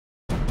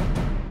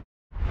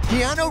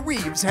Keanu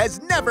Reeves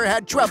has never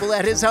had trouble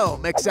at his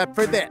home except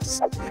for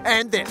this,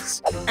 and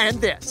this,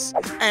 and this,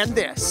 and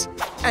this.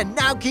 And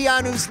now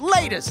Keanu's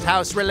latest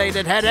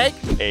house-related headache.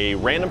 A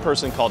random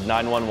person called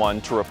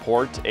 911 to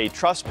report a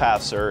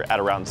trespasser at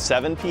around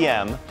 7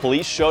 p.m.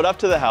 Police showed up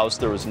to the house.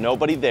 There was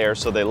nobody there,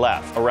 so they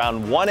left.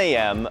 Around 1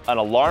 a.m., an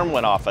alarm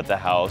went off at the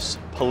house.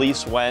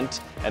 Police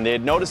went, and they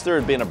had noticed there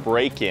had been a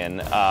break-in,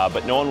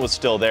 but no one was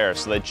still there.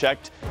 So they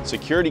checked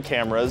security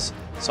cameras,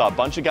 saw a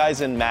bunch of guys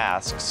in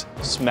masks,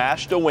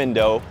 smashed a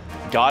window,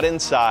 got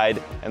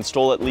inside, and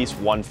stole at least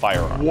one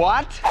firearm.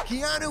 What?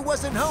 Keanu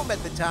wasn't home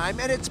at the time,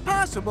 and it's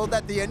possible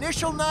that the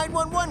initial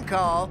 911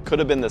 call Could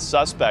have been the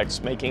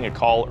suspects making a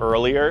call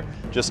earlier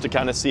just to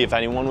kind of see if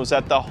anyone was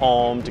at the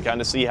home, to kind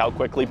of see how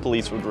quickly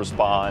police would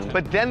respond.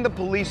 But then the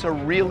police are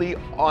really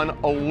on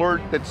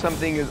alert that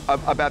something is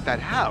about that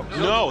house.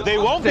 No, they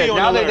won't be on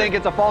Now alert. they think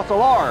it's a false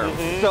alarm,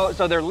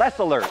 so they're less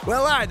alert.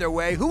 Well, either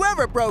way,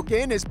 whoever broke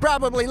in is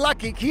probably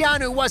lucky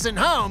Keanu wasn't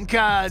home,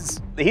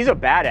 cause He's a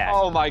badass.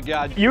 Oh my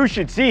God. You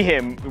should see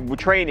him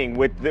training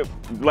with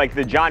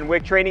the John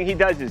Wick training he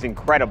does is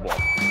incredible.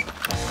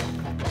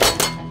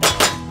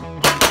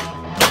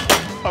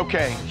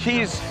 Okay,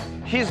 he's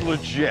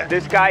legit.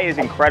 This guy is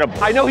incredible.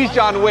 I know he's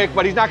John Wick,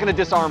 but he's not gonna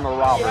disarm a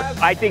robber.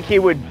 I think he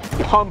would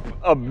pump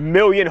a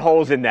million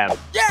holes in them.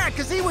 yeah,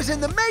 cause he was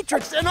in The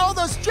Matrix and all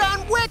those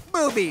John Wick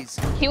movies.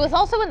 He was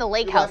also in the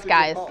Lake House,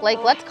 guys.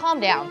 Like, let's calm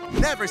down.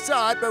 Never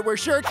saw it, but we're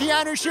sure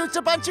Keanu shoots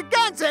a bunch of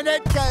guns in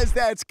it, cause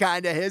that's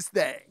kinda his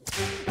thing.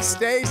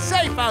 Stay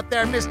safe out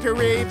there, Mr.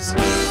 Reeves.